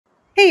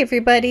Hey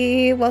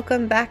everybody,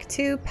 welcome back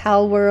to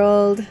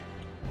Palworld.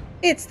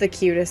 It's the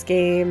cutest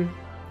game.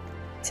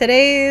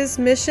 Today's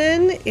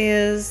mission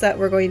is that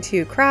we're going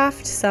to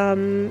craft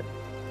some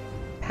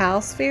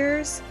pal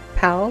spheres.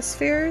 Pal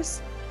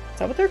spheres? Is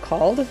that what they're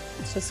called?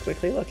 Let's just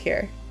quickly look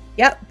here.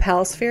 Yep,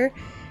 pal sphere.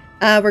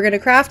 We're going to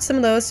craft some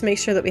of those to make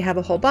sure that we have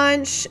a whole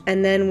bunch,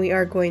 and then we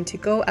are going to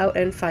go out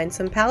and find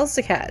some pals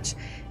to catch.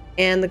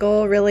 And the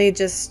goal really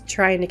just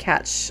trying to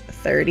catch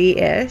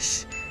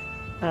 30-ish.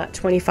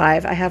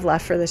 25 I have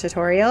left for the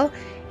tutorial,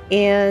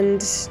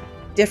 and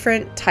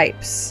different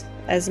types,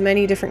 as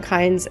many different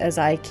kinds as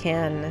I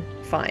can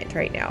find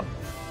right now.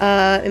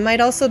 It might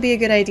also be a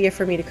good idea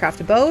for me to craft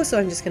a bow, so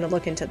I'm just going to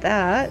look into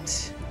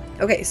that.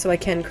 Okay, so I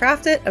can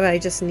craft it, but I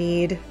just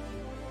need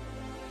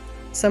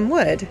some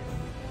wood.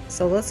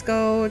 So let's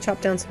go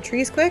chop down some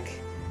trees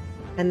quick,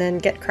 and then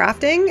get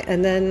crafting,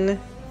 and then,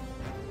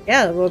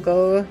 yeah, we'll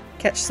go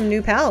catch some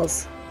new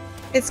pals.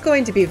 It's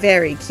going to be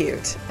very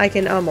cute. I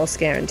can almost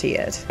guarantee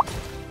it.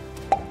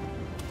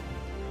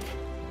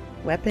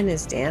 Weapon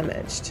is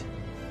damaged.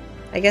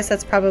 I guess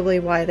that's probably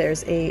why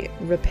there's a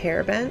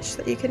repair bench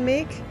that you can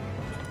make.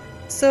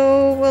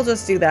 So we'll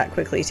just do that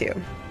quickly too.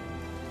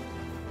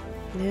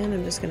 And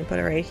I'm just going to put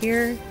it right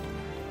here.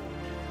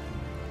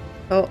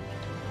 Oh,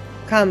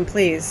 come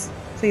please.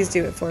 Please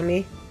do it for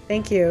me.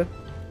 Thank you.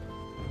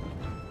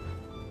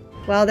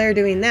 While they're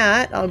doing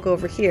that, I'll go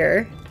over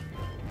here.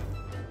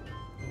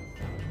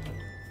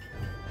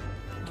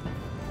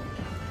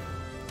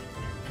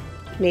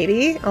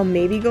 I'll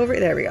maybe go over.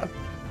 There we go.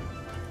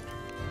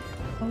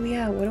 Oh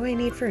yeah, what do I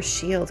need for a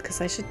shield? Because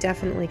I should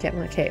definitely get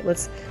one. Okay,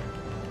 let's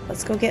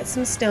go get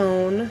some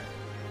stone.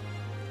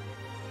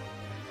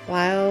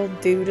 While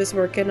dude is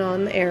working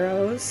on the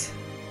arrows.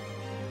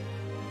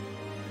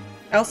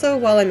 Also,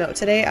 while I'm out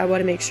today, I want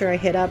to make sure I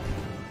hit up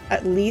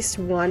at least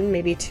one,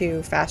 maybe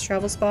two fast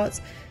travel spots,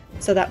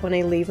 so that when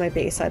I leave my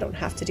base, I don't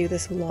have to do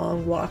this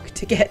long walk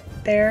to get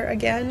there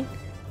again.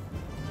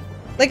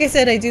 Like I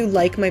said, I do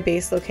like my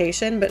base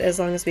location, but as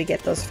long as we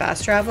get those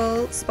fast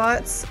travel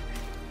spots,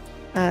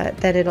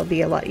 then it'll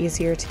be a lot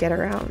easier to get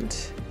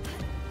around.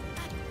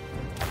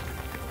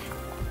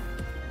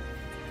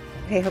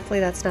 Okay,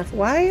 hopefully that's enough.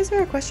 Why is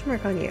there a question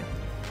mark on you?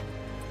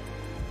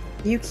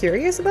 You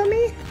curious about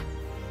me?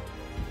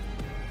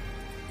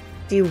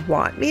 Do you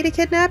want me to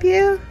kidnap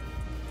you?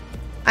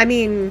 I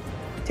mean,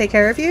 take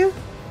care of you?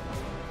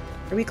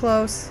 Are we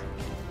close?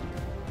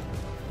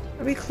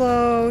 Are we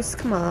close?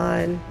 Come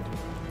on.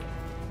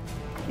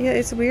 Yeah,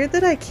 it's weird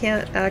that I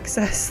can't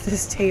access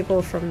this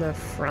table from the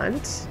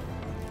front.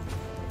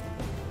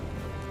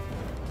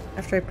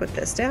 After I put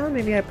this down,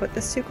 maybe I put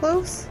this too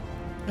close?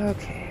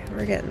 Okay,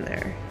 we're getting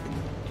there.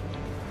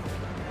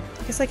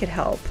 I guess I could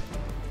help.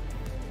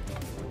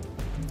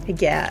 I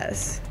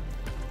guess.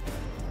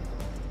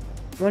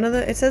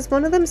 It says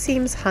one of them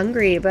seems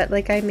hungry, but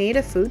like I made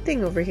a food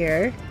thing over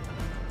here.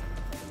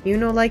 You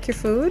know, like your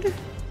food?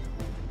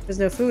 There's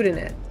no food in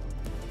it.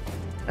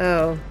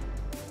 Oh.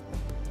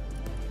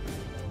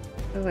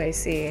 Oh, I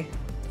see.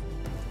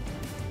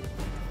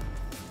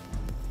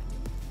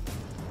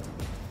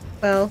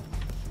 Well,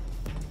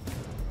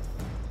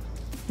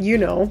 you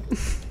know.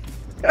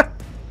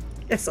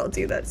 Guess I'll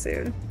do that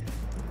soon.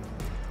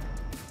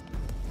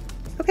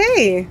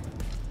 Okay,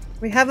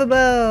 we have a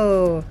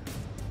bow.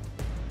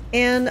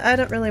 And I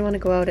don't really want to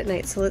go out at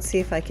night, so let's see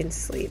if I can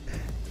sleep.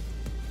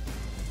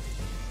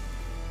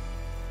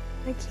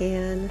 I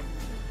can.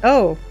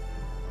 Oh,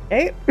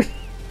 okay.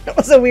 That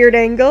was a weird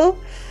angle.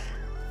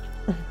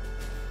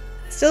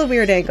 Still a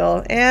weird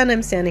angle, and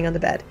I'm standing on the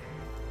bed.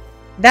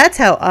 That's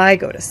how I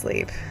go to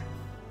sleep.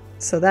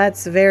 So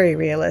that's very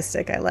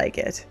realistic. I like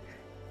it.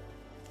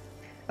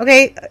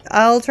 Okay,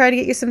 I'll try to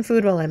get you some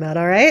food while I'm out,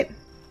 alright?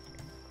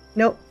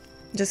 Nope,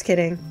 just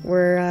kidding.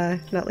 We're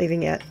not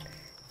leaving yet.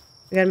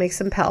 We gotta make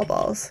some pal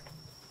balls.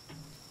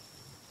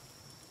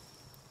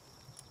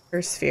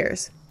 Or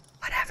spheres.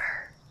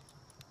 Whatever.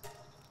 You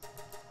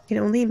can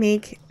only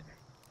make...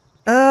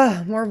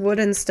 Ugh, more wood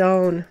and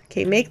stone.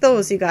 Okay, make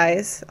those, you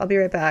guys. I'll be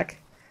right back.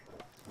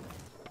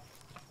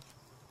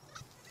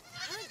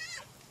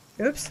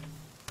 Oops.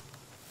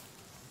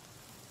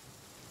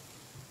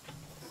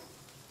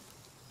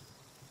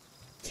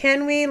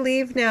 Can we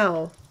leave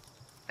now?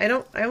 I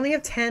only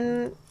have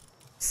 10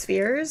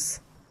 spheres.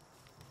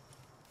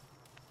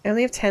 I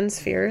only have 10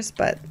 spheres,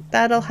 but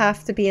that'll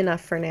have to be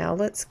enough for now.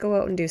 Let's go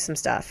out and do some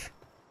stuff.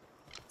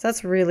 So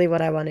that's really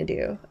what I want to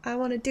do. I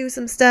want to do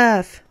some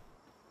stuff.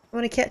 I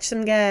want to catch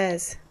some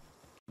guys.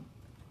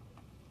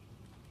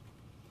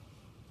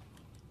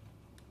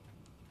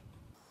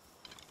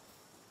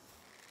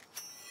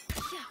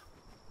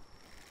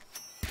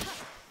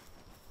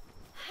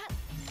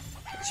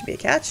 Should be a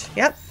catch.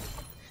 Yep.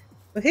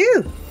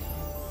 Woohoo!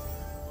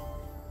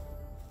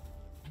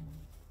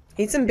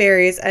 Need some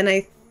berries, and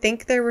I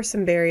think there were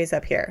some berries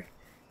up here.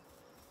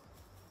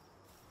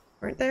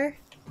 Weren't there?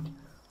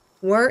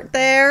 Weren't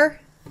there?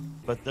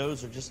 But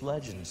those are just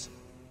legends.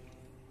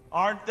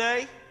 Aren't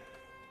they?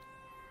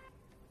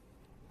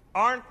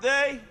 Aren't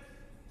they?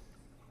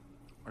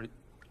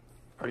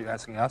 Are you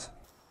asking us?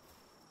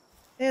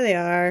 There they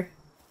are.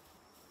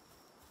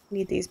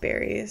 Need these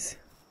berries.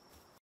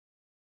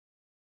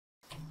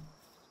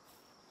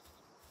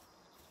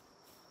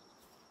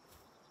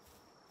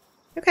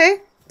 Okay,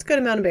 it's a good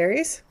amount of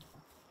berries.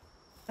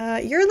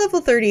 You're level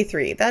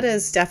 33. That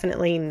is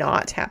definitely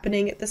not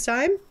happening at this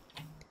time.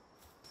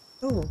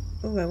 Oh,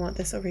 I want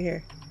this over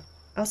here.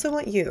 I also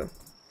want you.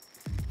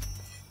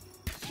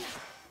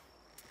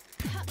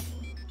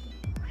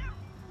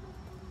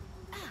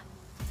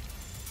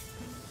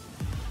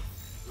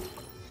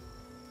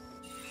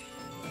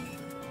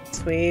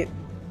 Sweet.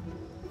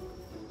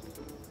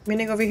 I'm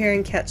gonna go over here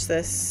and catch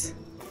this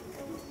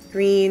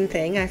green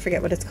thing. I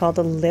forget what it's called.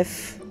 A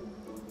liff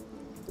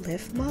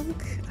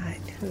monk?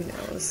 Who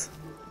knows?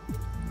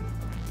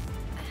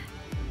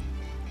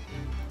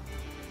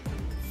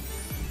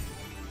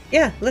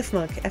 Yeah, liff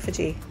monk,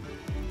 effigy.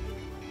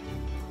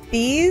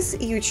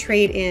 These you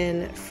trade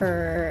in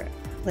for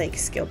like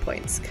skill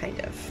points, kind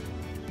of.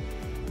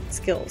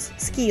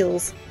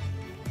 Skills.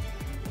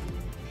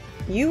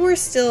 You were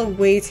still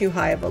way too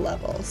high of a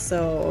level,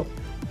 so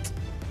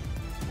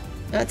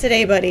not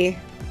today, buddy.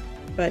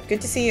 But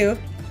good to see you.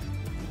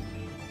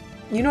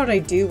 You know what I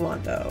do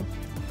want, though?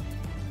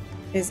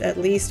 Is at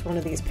least one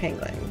of these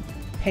panglet.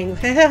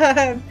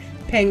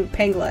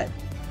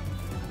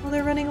 Oh,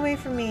 they're running away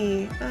from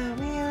me. Oh,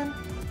 man.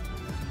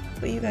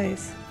 What you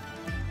guys?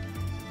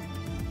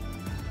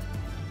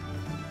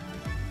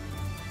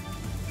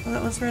 Oh,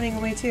 that one's running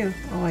away, too.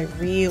 Oh, I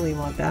really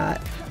want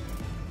that.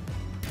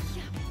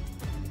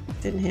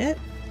 Didn't hit?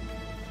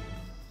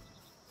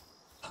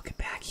 Oh, get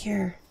back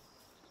here.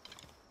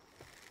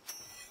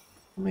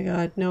 Oh my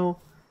god, no.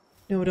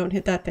 No, don't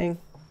hit that thing.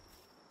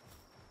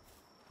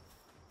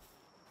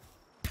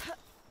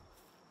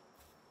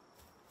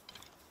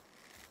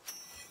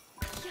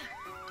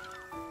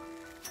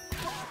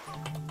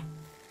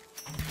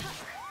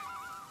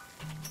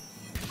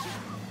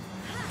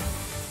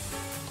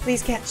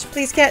 Please catch,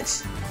 please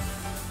catch.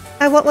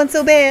 I want one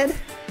so bad.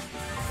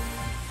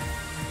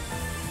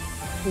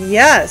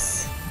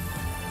 Yes!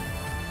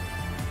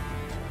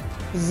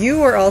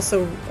 You are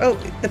also... Oh,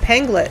 the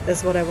panglet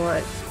is what I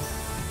want.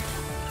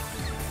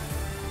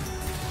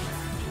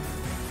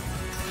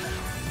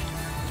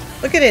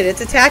 Look at it,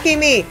 it's attacking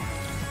me!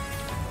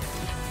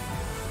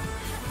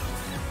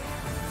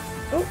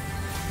 Oh.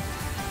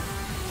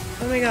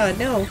 Oh my god,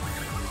 no.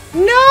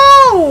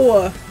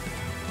 No!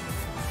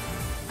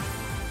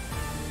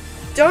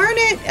 Darn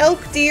it, elk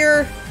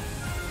deer.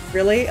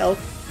 Really? Elk?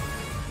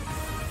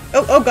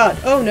 Oh god.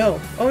 Oh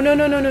no. Oh no.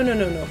 No.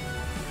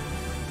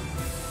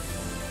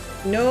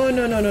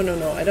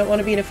 I don't want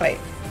to be in a fight.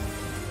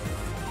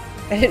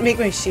 I didn't make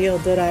my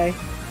shield, did I?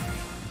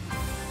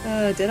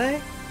 Did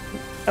I?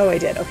 Oh, I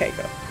did. Okay,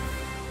 go.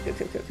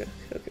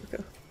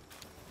 Go.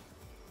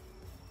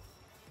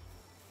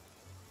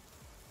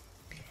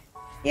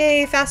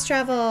 Yay, fast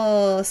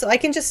travel! So I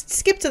can just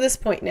skip to this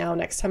point now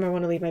next time I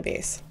want to leave my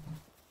base.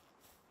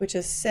 Which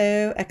is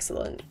so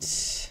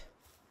excellent.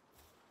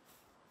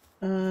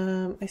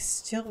 I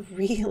still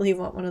really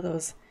want one of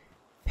those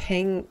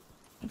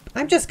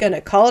I'm just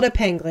gonna call it a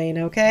pangolin,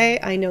 okay?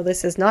 I know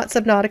this is not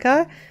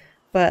Subnautica,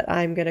 but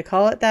I'm gonna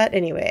call it that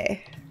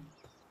anyway.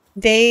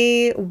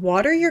 They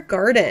water your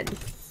garden.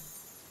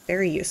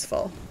 Very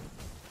useful.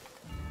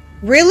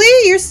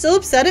 Really? You're still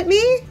upset at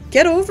me?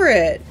 Get over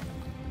it.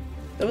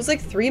 That was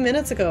like 3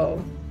 minutes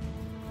ago.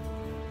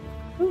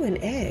 Ooh, an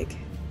egg.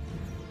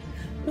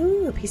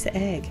 Ooh, a piece of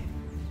egg.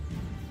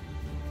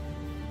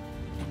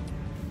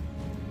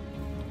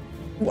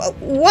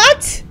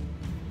 What?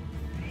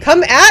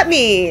 Come at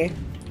me!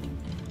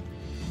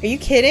 Are you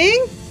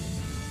kidding?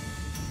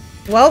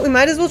 Well, we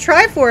might as well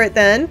try for it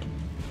then.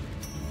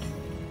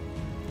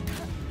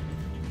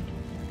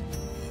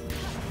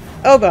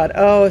 Oh god.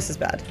 Oh, this is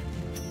bad.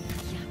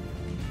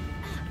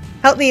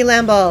 Help me,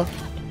 Lamball.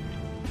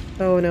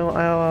 Oh no.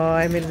 Oh,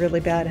 I'm in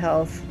really bad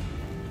health.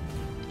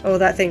 Oh,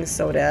 that thing's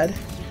so dead.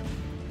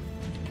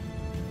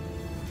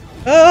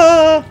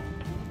 Oh!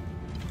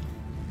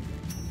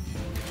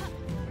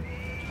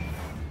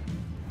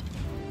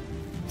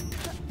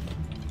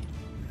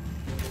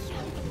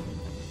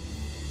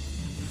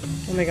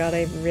 Oh my god,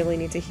 I really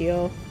need to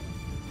heal.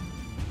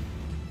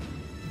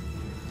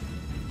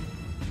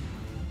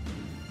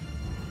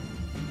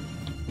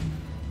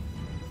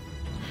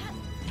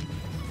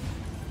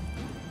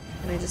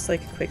 Can I just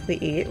like quickly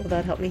eat? Will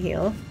that help me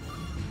heal?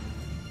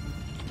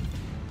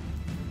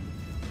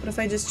 What if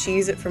I just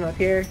cheese it from up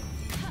here?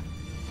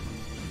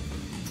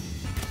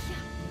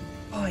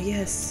 Oh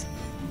yes.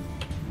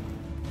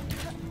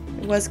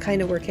 It was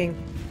kind of working.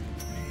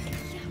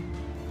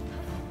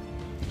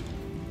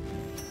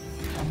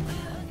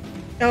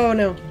 Oh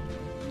no.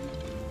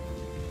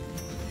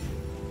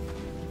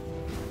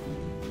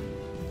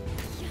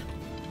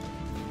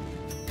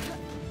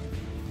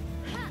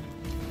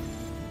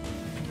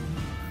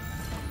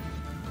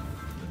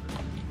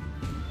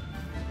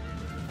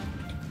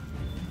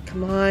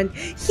 Come on.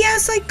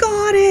 Yes, I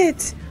got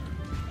it!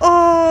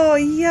 Oh,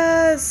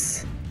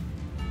 yes!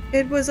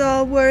 It was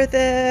all worth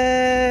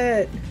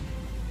it!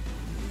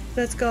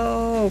 Let's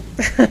go.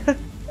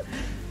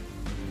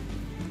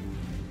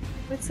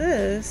 What's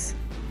this?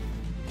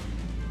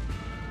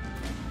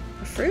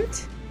 A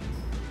fruit?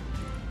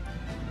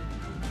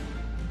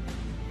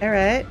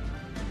 Alright.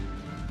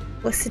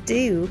 What's it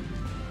do?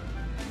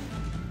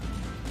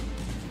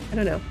 I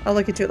don't know. I'll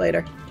look into it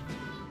later.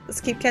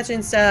 Let's keep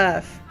catching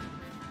stuff.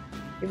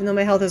 Even though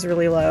my health is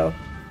really low.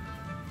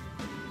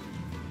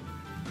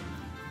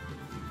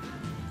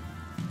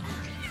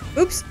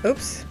 Oops,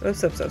 oops,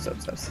 oops, oops, oops,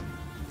 oops, oops.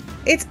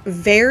 It's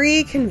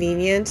very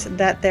convenient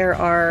that there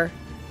are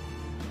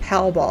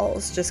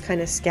Palballs just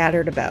kind of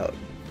scattered about.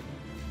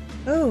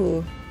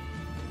 Oh.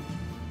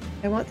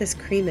 I want this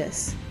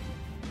creamus.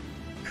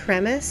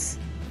 Cremus?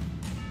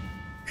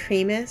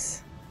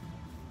 Creamus?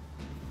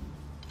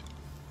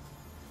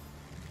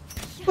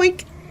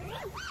 Boink!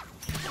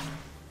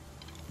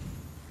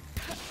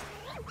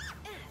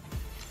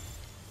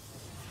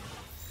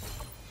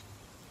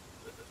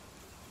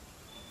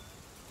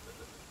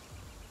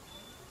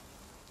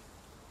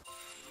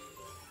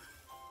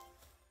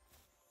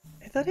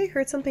 I thought I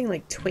heard something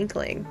like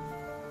twinkling.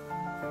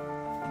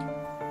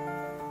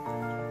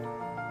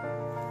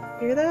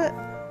 Hear that?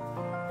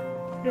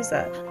 What is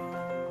that?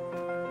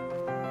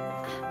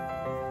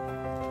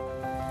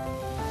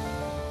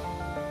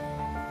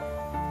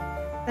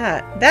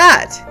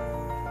 That!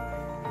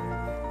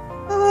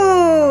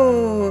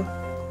 Oh!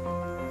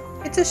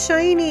 It's a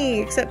shiny!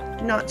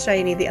 Except not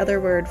shiny, the other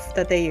word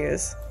that they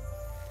use.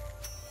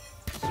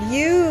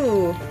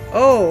 You!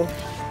 Oh!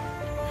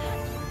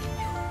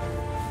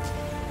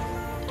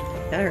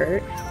 That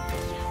hurt.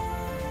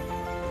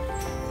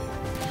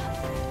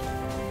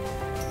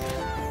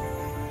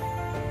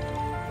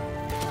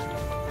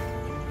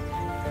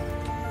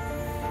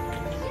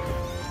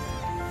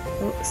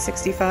 Oh,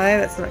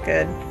 65? That's not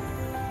good.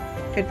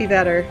 Could be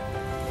better.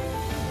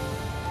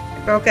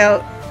 It broke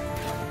out.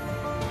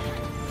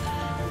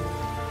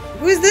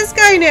 Who is this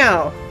guy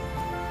now?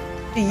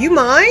 Do you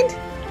mind?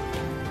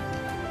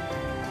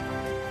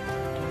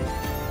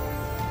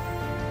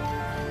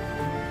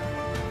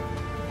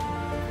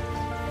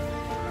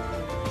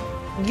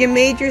 You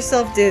made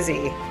yourself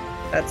dizzy.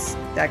 That's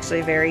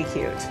actually very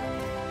cute.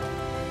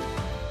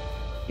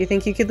 You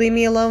think you could leave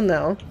me alone,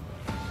 though?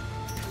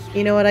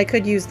 You know what? I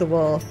could use the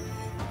wool.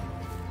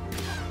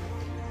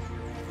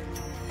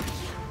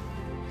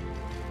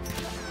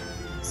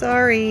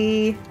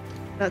 Sorry.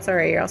 Not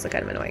sorry, you're also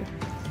kind of annoying.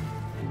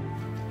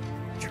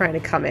 Trying to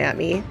come at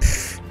me.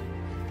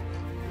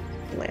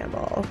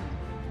 Lamball.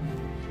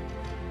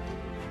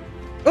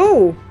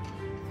 Oh!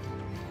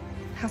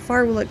 How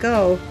far will it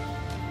go?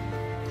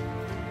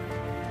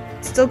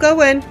 Still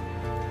going.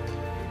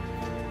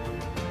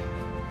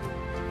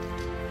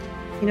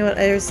 You know what?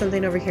 There's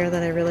something over here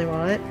that I really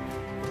want.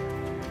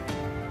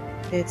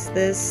 It's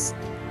this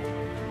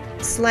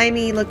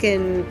slimy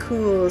looking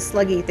cool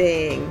sluggy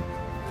thing.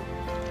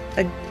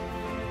 A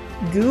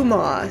goo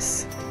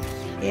moss.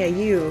 Yeah,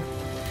 you.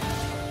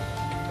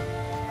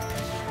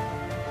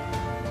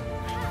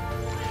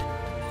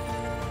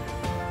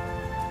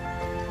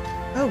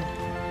 Oh.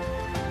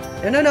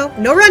 No, no, no.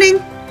 No running!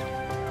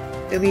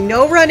 There'll be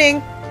no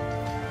running!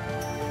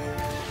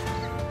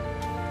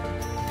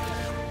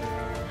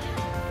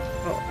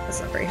 Oh,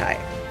 that's not very high.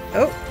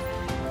 Oh.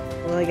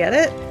 Will I get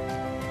it?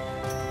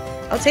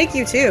 I'll take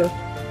you too.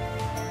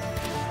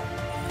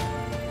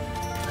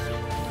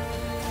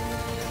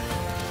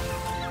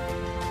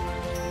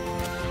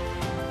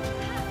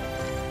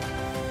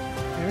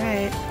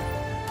 Alright.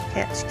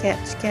 Catch,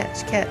 catch,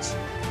 catch, catch.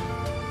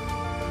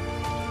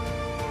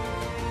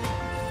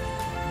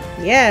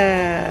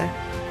 Yeah!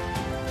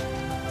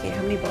 Okay,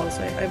 how many balls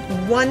do I have? I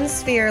have one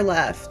sphere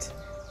left.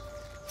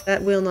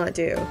 That will not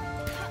do.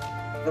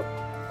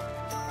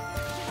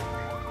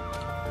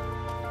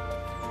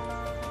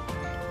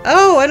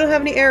 Oh, I don't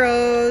have any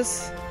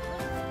arrows.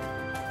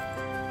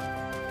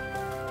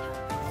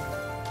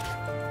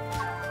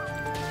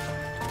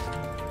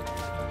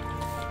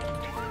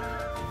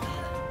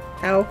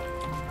 Ow.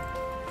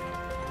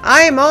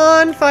 I'm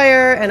on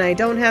fire and I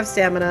don't have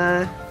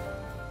stamina.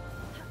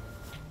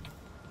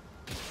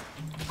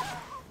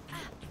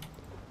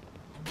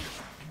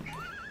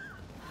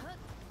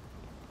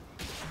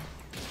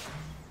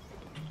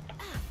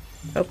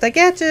 Hope that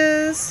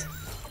catches.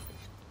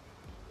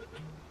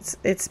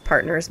 Its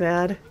partner's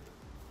mad.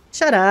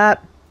 Shut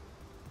up.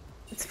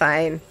 It's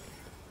fine.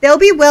 They'll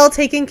be well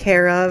taken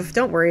care of.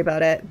 Don't worry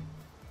about it.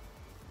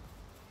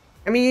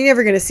 I mean, you're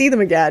never going to see them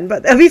again,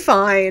 but they'll be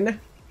fine.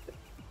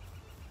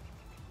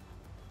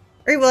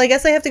 Alright, well, I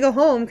guess I have to go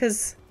home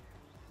because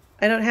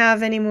I don't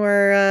have any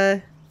more,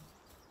 I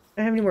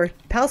don't have any more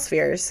pal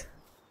spheres.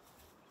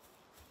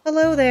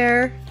 Hello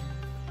there.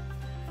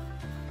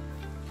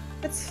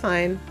 It's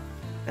fine.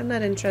 I'm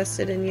not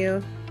interested in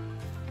you.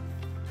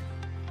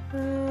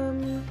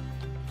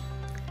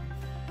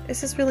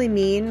 This is really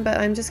mean, but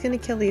I'm just gonna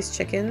kill these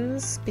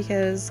chickens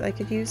because I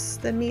could use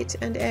the meat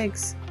and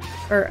eggs.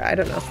 Or I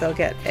don't know if they'll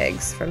get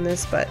eggs from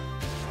this, but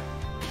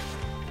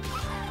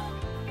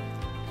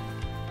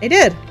I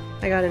did!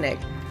 I got an egg.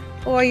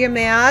 Oh, are you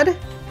mad?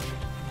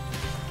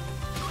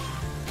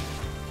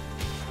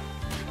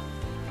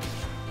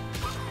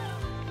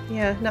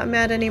 Yeah, not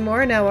mad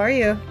anymore now, are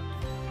you?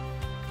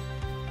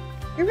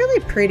 You're really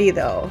pretty,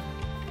 though.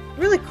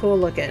 Really cool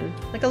looking.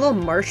 Like a little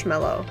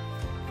marshmallow.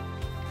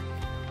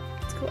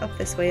 Let's go up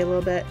this way a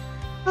little bit.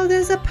 Oh,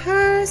 there's a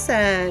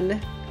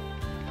person!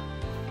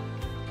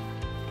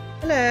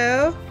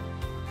 Hello?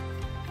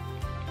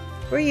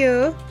 Who are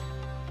you?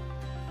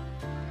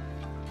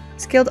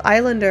 Skilled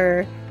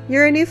Islander.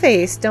 You're a new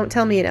face. Don't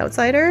tell me an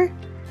outsider.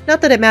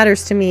 Not that it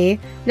matters to me.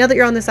 Now that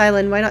you're on this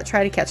island, why not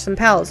try to catch some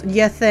pals?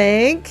 You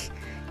think?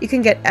 You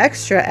can get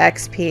extra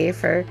XP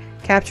for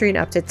capturing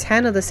up to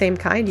 10 of the same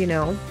kind, you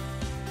know.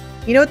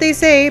 You know what they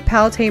say,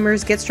 pal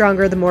tamers get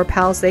stronger the more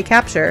pals they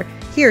capture.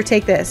 Here,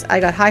 take this. I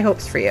got high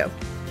hopes for you.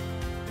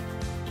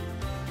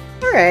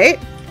 Alright,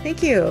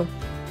 thank you.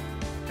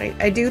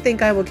 I do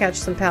think I will catch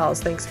some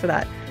pals. Thanks for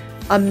that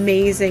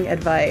amazing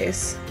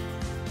advice.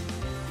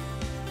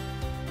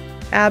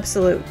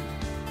 Absolute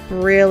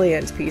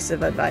brilliant piece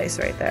of advice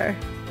right there.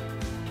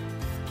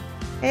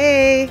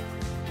 Hey!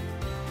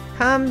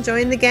 Come,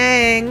 join the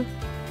gang!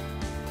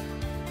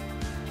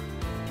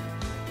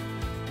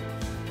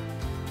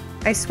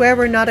 I swear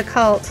we're not a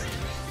cult.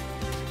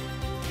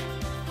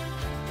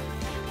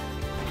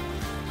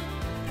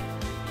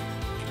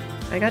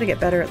 I gotta get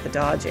better at the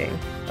dodging.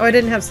 Oh, I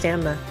didn't have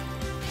stamina.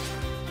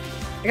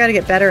 I gotta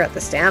get better at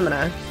the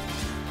stamina.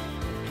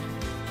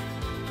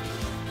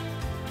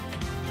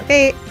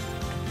 Okay.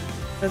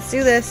 Let's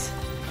do this.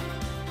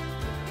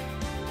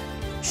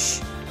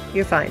 Shh.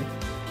 You're fine.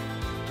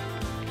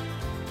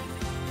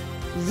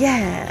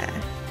 Yeah!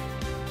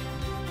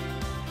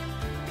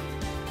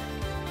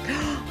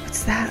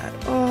 What's that?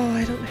 Oh,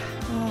 I don't...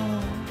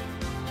 Oh.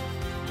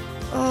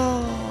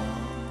 Oh.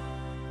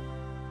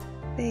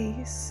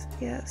 Base.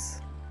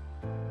 Yes.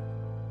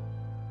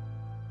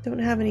 Don't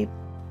have any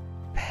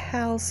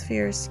pal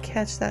spheres to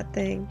catch that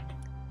thing.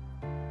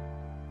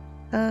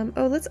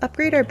 Oh, let's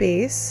upgrade our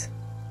base.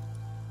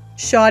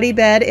 Shoddy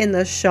bed in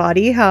the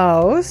shoddy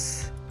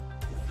house.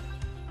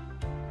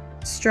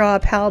 Straw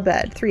pal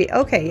bed. 3.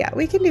 Okay, yeah,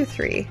 we can do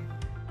 3.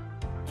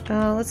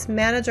 Let's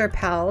manage our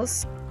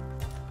pals.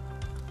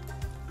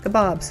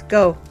 Kebabs,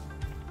 go.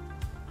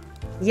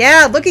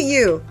 Yeah, look at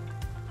you.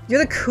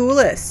 You're the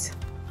coolest.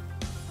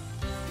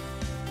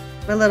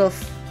 My little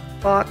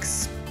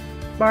fox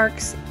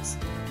barks. It's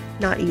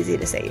not easy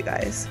to say, you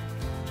guys.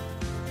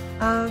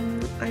 I'm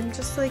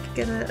just like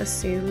gonna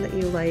assume that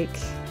you like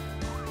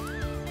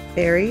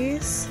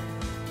berries.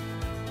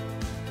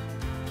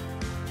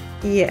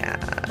 Yeah.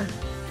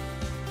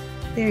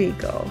 There you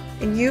go.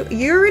 And you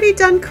already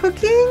done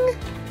cooking?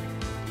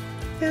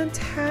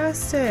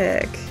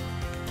 Fantastic.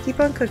 Keep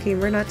on cooking.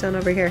 We're not done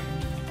over here.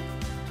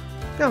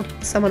 No,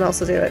 someone else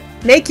will do it.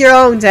 Make your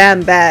own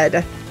damn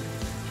bed.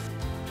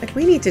 Like,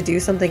 we need to do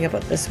something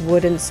about this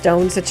wood and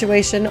stone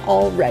situation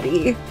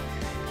already.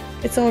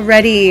 It's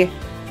already,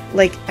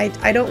 like,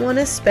 I don't want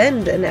to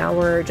spend an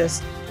hour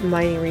just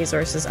mining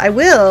resources. I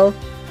will,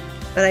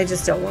 but I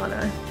just don't want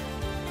to.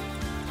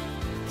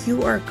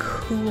 You are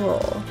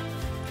cool.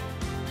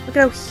 Look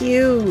how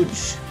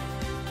huge.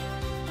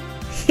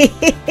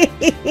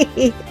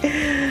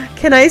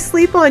 Can I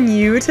sleep on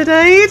you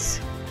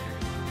tonight?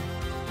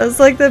 That's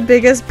like the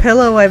biggest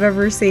pillow I've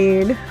ever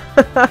seen.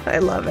 I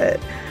love it.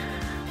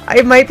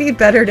 It might be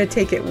better to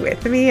take it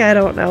with me, I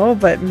don't know,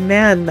 but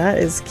man, that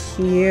is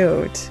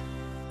cute.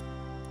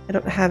 I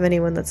don't have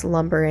anyone that's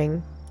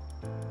lumbering.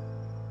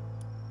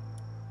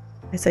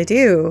 Yes, I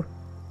do.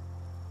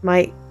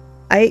 My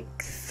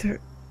Ike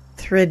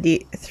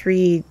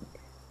 3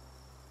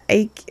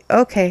 Ike.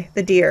 Okay,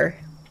 the deer.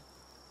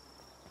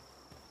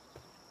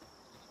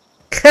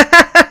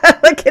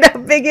 Look at how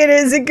big it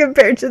is in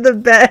compared to the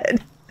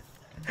bed.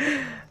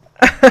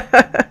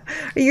 Are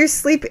you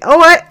sleeping?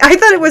 Oh, I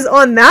thought it was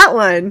on that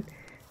one.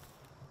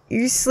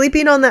 You're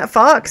sleeping on that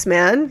fox,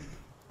 man.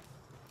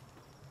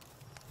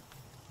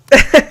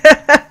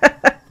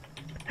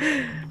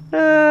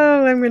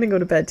 Oh, I'm gonna go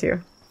to bed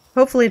too.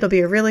 Hopefully it'll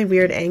be a really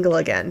weird angle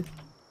again.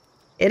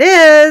 It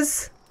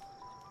is!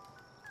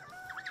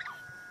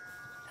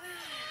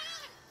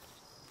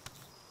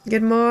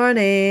 Good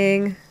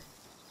morning.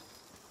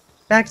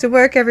 Back to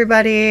work,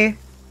 everybody.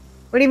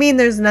 What do you mean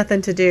there's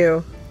nothing to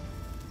do?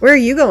 Where are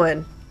you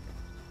going?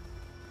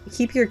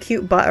 Keep your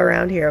cute butt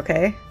around here,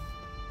 okay?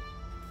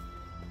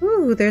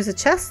 Ooh, there's a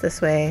chest this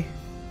way.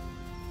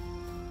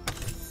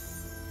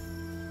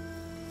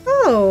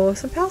 Oh,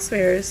 some pal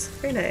spheres.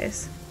 Very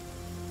nice.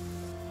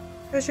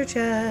 Treasure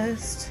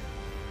chest.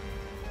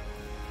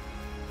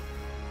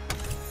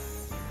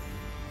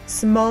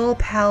 Small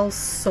pal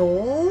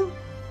soul?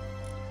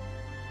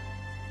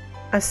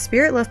 A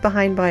spirit left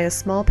behind by a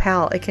small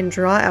pal. It can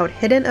draw out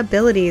hidden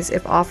abilities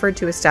if offered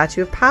to a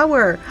statue of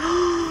power.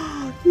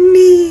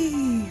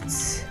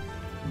 Neat!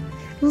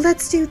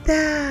 Let's do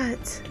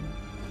that!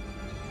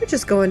 We're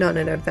just going on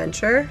an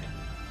adventure.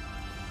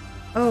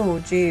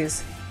 Oh,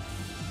 jeez.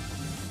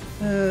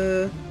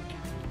 Or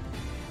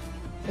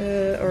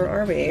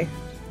are we?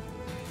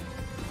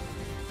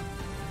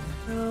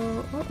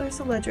 Oh, there's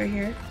a ledge right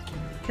here.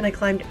 Can I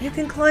climb? You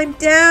can climb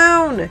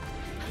down!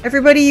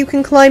 Everybody, you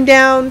can climb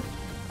down!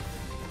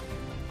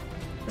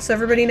 so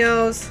everybody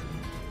knows.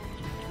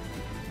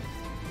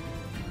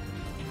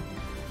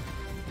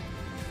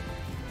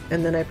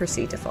 And then I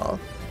proceed to fall.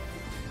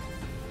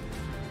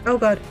 Oh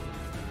god.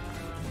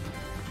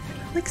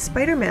 Like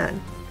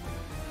Spider-Man.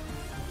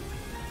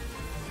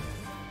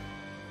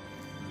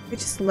 I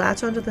just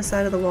latch onto the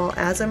side of the wall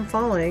as I'm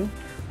falling.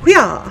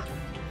 Hoo-yah!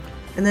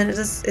 And then it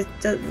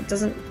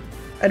doesn't...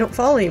 I don't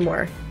fall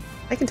anymore.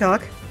 I can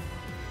talk.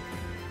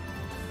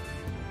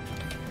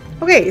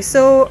 Okay,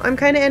 so I'm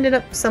kind of ended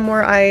up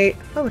somewhere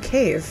Oh, a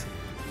cave.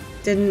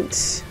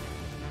 Didn't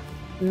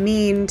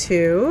mean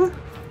to.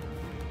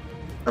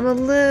 I'm a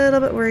little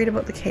bit worried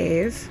about the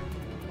cave.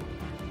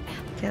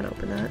 Can't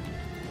open that.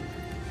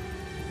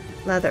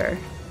 Leather.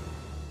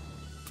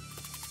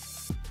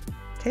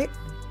 Okay.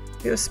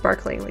 It was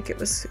sparkling, like it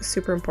was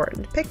super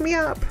important. Pick me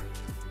up!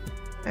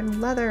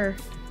 I'm leather.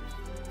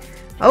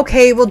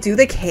 Okay, we'll do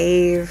the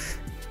cave.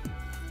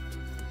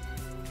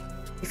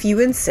 If you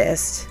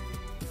insist.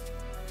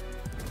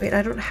 Wait,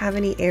 I don't have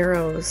any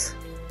arrows.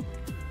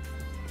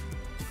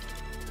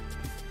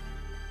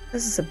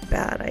 This is a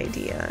bad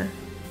idea.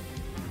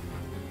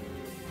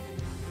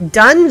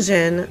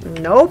 Dungeon?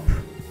 Nope.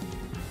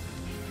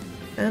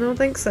 I don't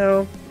think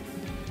so.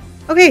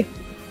 Okay,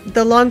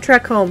 the long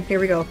trek home. Here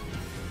we go.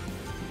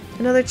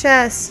 Another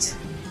chest.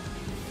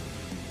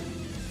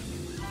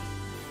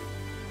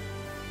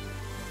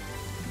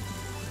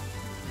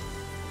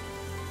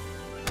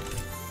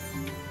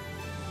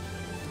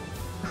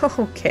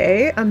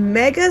 Okay, a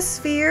mega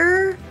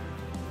sphere?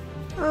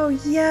 Oh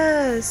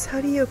yes,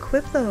 how do you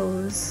equip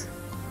those?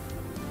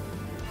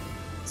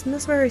 Isn't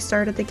this where I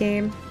started the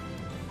game?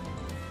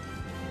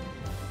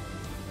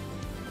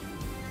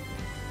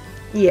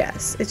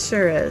 Yes, it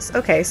sure is.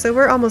 Okay, so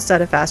we're almost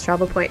at a fast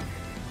travel point.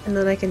 And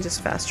then I can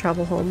just fast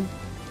travel home.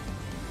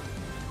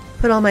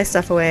 Put all my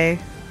stuff away.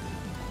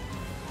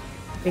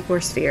 Make more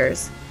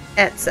spheres,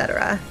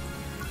 etc.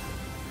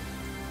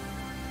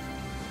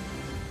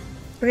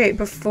 Okay,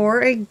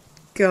 before I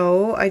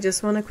go, I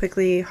just want to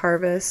quickly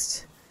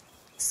harvest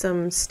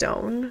some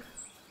stone.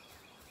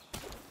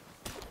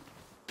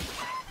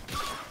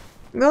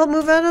 Well,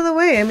 move out of the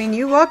way. I mean,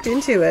 you walked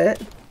into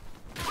it.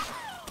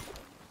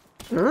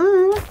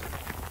 Oh,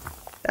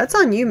 that's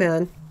on you,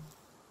 man.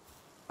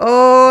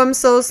 Oh, I'm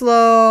so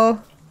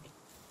slow.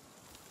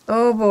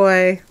 Oh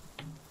boy.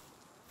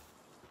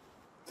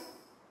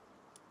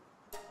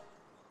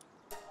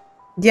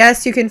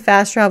 Yes, you can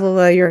fast travel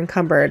while you're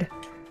encumbered.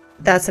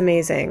 That's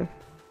amazing.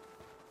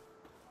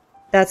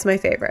 That's my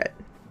favorite.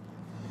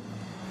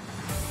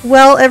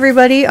 Well,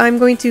 everybody, I'm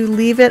going to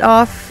leave it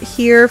off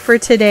here for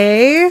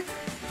today.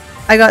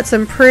 I got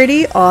some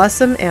pretty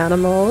awesome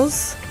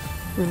animals.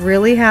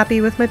 Really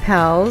happy with my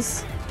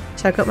pals.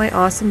 Check out my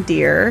awesome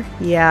deer.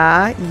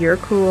 Yeah, you're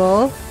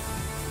cool.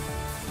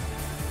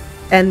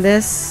 And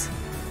this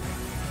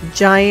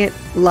giant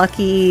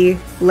lucky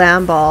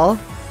Lamball,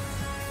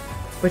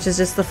 which is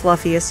just the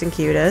fluffiest and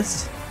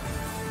cutest.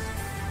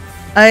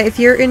 If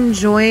you're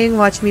enjoying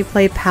watching me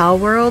play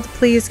Palworld,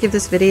 please give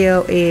this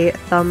video a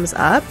thumbs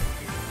up.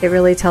 It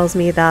really tells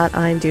me that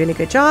I'm doing a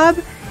good job.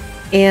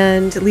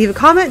 And leave a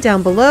comment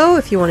down below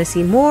if you want to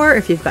see more.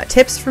 If you've got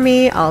tips for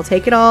me, I'll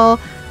take it all.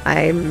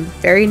 I'm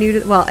very new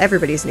to, well,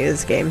 everybody's new to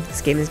this game.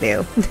 This game is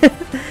new.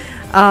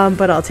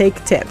 But I'll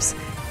take tips.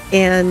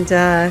 And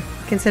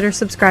consider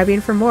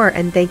subscribing for more.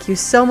 And thank you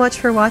so much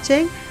for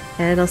watching.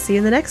 And I'll see you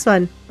in the next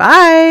one.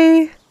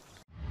 Bye!